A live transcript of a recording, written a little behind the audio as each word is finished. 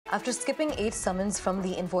After skipping 8 summons from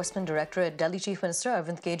the Enforcement Directorate, Delhi Chief Minister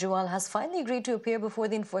Arvind Kejriwal has finally agreed to appear before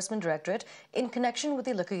the Enforcement Directorate in connection with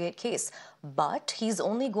the Liquorgate case. But he's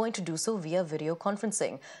only going to do so via video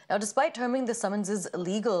conferencing. Now, despite terming the summonses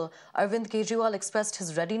illegal, Arvind Kejriwal expressed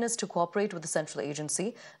his readiness to cooperate with the central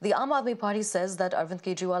agency. The Aam Aadmi party says that Arvind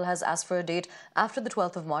Kejriwal has asked for a date after the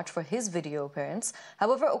 12th of March for his video appearance.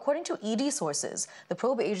 However, according to ED sources, the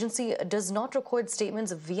probe agency does not record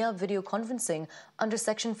statements via video conferencing under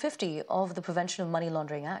Section 50 of the Prevention of Money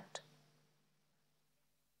Laundering Act.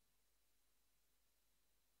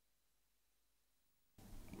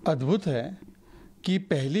 अद्भुत है कि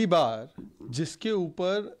पहली बार जिसके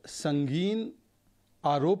ऊपर संगीन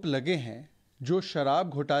आरोप लगे हैं, जो शराब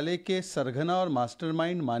घोटाले के सरगना और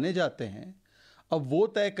मास्टरमाइंड माने जाते हैं, अब वो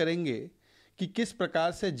तय करेंगे कि किस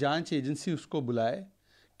प्रकार से जांच एजेंसी उसको बुलाए,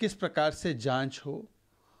 किस प्रकार से जांच हो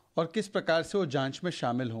और किस प्रकार से वो जांच में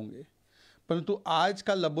शामिल होंगे। परंतु आज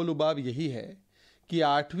का लबोलुबाब यही है कि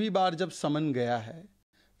 8वीं बार जब समन गया है,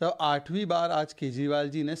 तब 8वीं बार आज केजरीवाल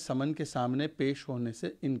जी ने समन के सामने पेश होने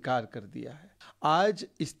से इनकार कर दिया है। आज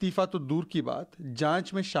इस्तीफा तो दूर की बात,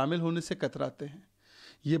 जांच में शामिल होने से कतराते हैं।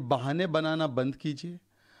 ये बहाने बनाना बंद कीजिए,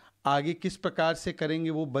 आगे किस प्रकार से करेंगे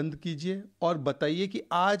वो बंद कीजिए और बताइए कि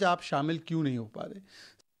आज आप शामिल क्यों नहीं हो पा रहे।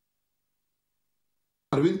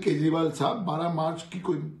 अरविंद केजरीवाल साहब, 12 मार्च की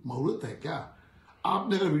कोई मुहूर्त है क्या?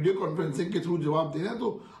 आपने अगर वीडियो कॉन्फ्रेंसिंग के थ्रू जवाब देना है तो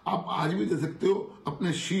आप आज भी दे सकते हो,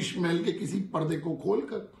 अपने शीश महल के किसी पर्दे को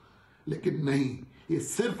खोलकर। लेकिन नहीं, ये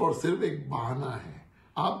सिर्फ और सिर्फ एक बहाना है।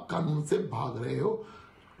 आप कानून से भाग रहे हो।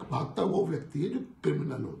 भागता वो व्यक्ति है जो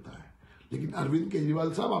क्रिमिनल होता है। लेकिन अरविंद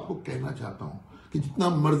केजरीवाल साहब, आपको कहना चाहता हूं कि जितना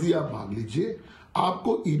मर्जी आप भाग लीजिए,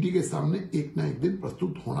 आपको ईडी के सामने एक ना एक दिन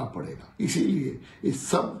प्रस्तुत होना पड़ेगा। इसीलिए इस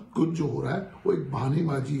सब कुछ जो हो रहा है वो एक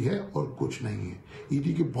बहानेबाजी है और कुछ नहीं है।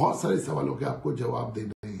 ईडी के बहुत सारे सवालों के आपको जवाब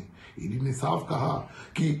देने हैं। ईडी ने साफ कहा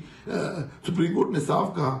कि सुप्रीम कोर्ट ने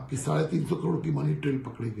साफ कहा कि 350 करोड़ की मनी ट्रेल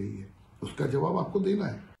पकड़ी गई है। उसका जवाब आपको देना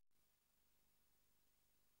है।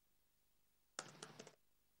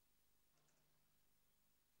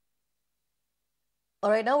 All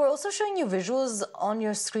right, now we're also showing you visuals on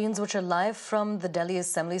your screens which are live from the Delhi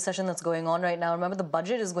Assembly session that's going on right now. Remember, the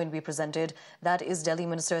budget is going to be presented. That is Delhi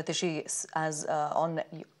Minister Atishi as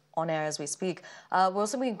on air as we speak. We're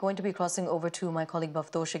also going to be crossing over to my colleague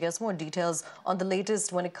Bhavtosh to get some more details on the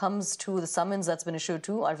latest when it comes to the summons that's been issued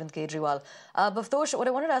to Arvind Kejriwal. Bhavtosh, what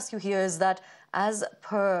I wanted to ask you here is that as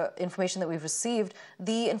per information that we've received,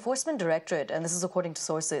 the Enforcement Directorate, and this is according to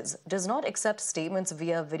sources, does not accept statements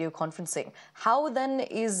via video conferencing. How then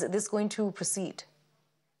is this going to proceed?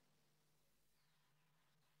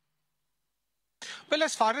 Well,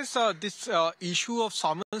 as far as this issue of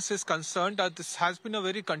summons is concerned, this has been a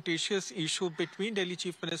very contentious issue between Delhi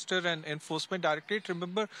Chief Minister and Enforcement Directorate.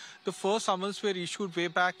 Remember, the first summons were issued way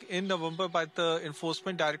back in November by the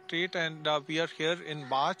Enforcement Directorate, and we are here in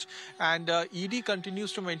March. And ED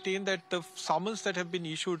continues to maintain that the summons that have been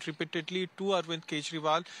issued repeatedly to Arvind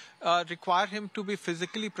Kejriwal require him to be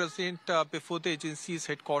physically present before the agency's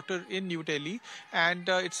headquarters in New Delhi. And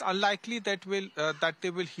it's unlikely that they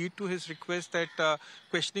will heed to his request that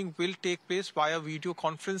questioning will take place via video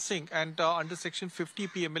conferencing, and under Section 50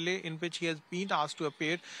 PMLA, in which he has been asked to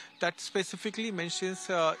appear, that specifically mentions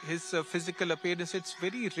his physical appearance. It's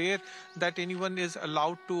very rare that anyone is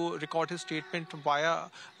allowed to record his statement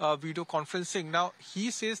via video conferencing. Now,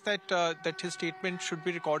 he says that that his statement should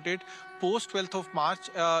be recorded post 12th of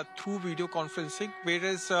March through video conferencing,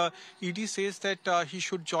 whereas ED says that he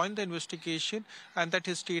should join the investigation and that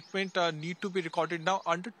his statement need to be recorded. Now,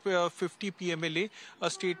 under 50 PMLA, a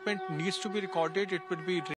statement needs to be recorded. It would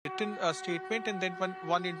be written statement, and then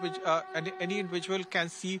any individual can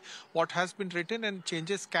see what has been written and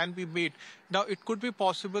changes can be made. Now, it could be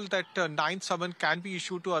possible that 9th summon can be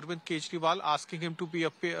issued to Arvind Kejriwal asking him to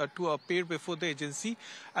appear before the agency.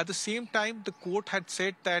 At the same time, the court had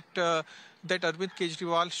said that that Arvind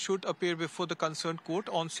Kejriwal should appear before the concerned court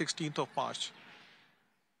on 16th of March.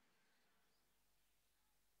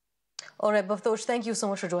 All right, Bhavtosh, thank you so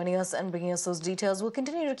much for joining us and bringing us those details. We'll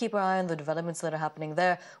continue to keep our eye on the developments that are happening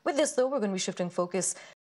there. With this, though, we're going to be shifting focus